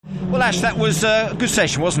Well, Ash, that was a good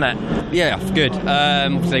session, wasn't it? Yeah, good.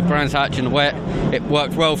 Obviously, Brands Hatch in the wet, it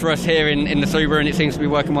worked well for us here in the Subaru, and it seems to be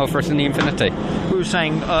working well for us in the Infiniti. We were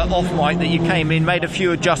saying off mic that you came in, made a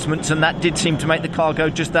few adjustments, and that did seem to make the car go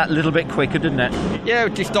just that little bit quicker, didn't it? Yeah,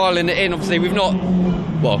 just dialing it in. Obviously, we've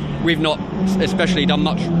not especially done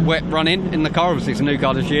much wet running in the car. Obviously, it's a new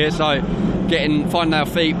car this year, so finding our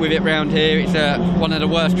feet with it round here. It's one of the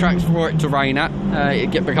worst tracks for it to rain at.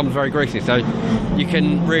 It becomes very greasy, so you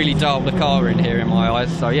can really dial the car in here in my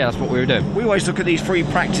eyes. So yeah, that's what we were doing. We always look at these free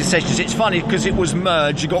practice sessions. It's funny because it was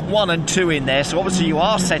merged. You got 1 and 2 in there, so obviously you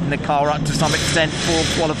are setting the car up to some extent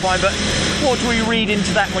for qualifying. But what do we read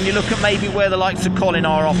into that when you look at maybe where the likes of Colin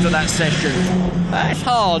are after that session? It's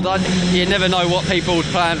hard. You never know what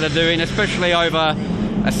people's plans are doing, especially over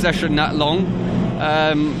a session that long.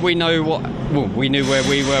 We knew where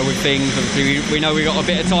we were with things. Obviously, we know we got a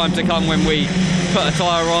bit of time to come when we put a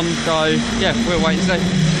tyre on. So yeah, we'll wait and see.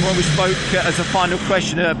 Well, we spoke as a final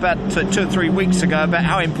question about 2 or 3 weeks ago about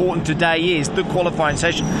how important today is, the qualifying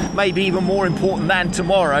session, maybe even more important than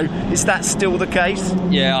tomorrow. Is that still the case?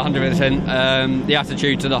 Yeah, 100%. The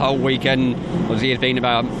attitude to the whole weekend obviously has been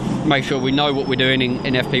about make sure we know what we're doing in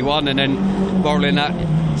FP1 and then rolling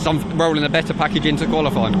a better package into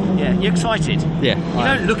qualifying. Yeah, you excited? Yeah.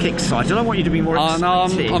 You don't look excited. I want you to be more excited.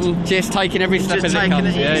 No, I'm just taking every step as it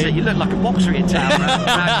comes. Yeah. You look like a boxer in town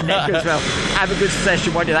around your neck as well. Have a good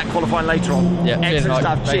session. Won't do that qualifying later on. Yeah. Excellent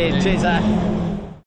stuff. Cheers.